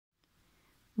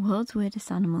World's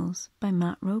Weirdest Animals by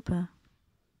Matt Roper.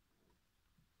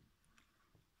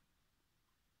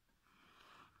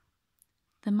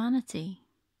 The manatee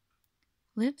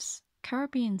lives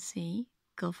Caribbean Sea,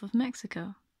 Gulf of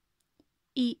Mexico.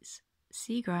 Eats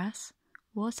seagrass,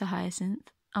 water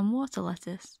hyacinth, and water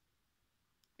lettuce.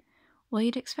 While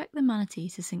you'd expect the manatee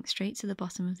to sink straight to the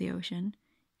bottom of the ocean,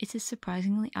 it is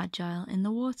surprisingly agile in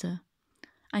the water,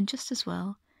 and just as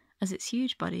well, as its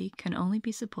huge body can only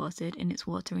be supported in its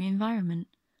watery environment.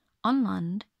 On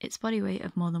land, its body weight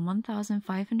of more than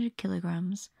 1,500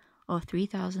 kilograms, or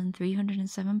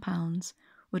 3,307 pounds,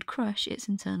 would crush its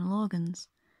internal organs.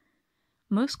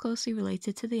 Most closely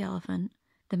related to the elephant,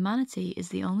 the manatee is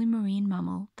the only marine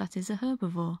mammal that is a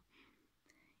herbivore.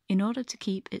 In order to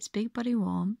keep its big body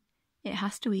warm, it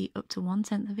has to eat up to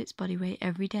 1/10 of its body weight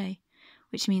every day,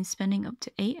 which means spending up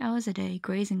to 8 hours a day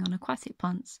grazing on aquatic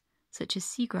plants, such as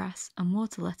seagrass and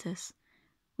water lettuce,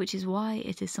 which is why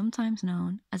it is sometimes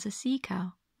known as a sea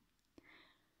cow.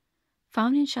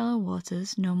 Found in shallow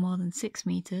waters no more than 6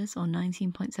 meters or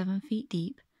 19.7 feet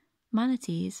deep,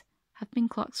 manatees have been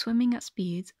clocked swimming at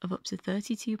speeds of up to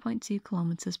 32.2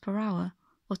 kilometers per hour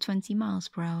or 20 miles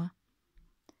per hour.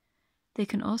 They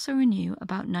can also renew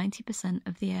about 90%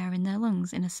 of the air in their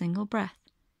lungs in a single breath.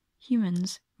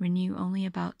 Humans renew only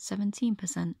about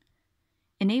 17%.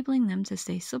 Enabling them to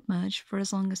stay submerged for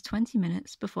as long as 20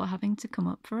 minutes before having to come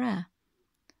up for air.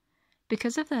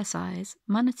 Because of their size,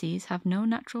 manatees have no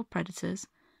natural predators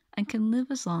and can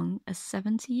live as long as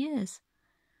 70 years.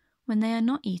 When they are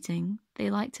not eating,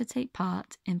 they like to take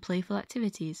part in playful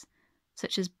activities,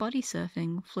 such as body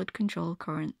surfing flood control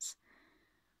currents,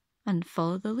 and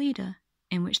follow the leader,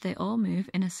 in which they all move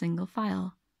in a single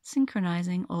file,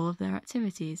 synchronizing all of their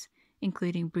activities,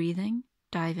 including breathing,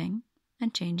 diving,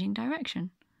 and changing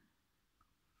direction.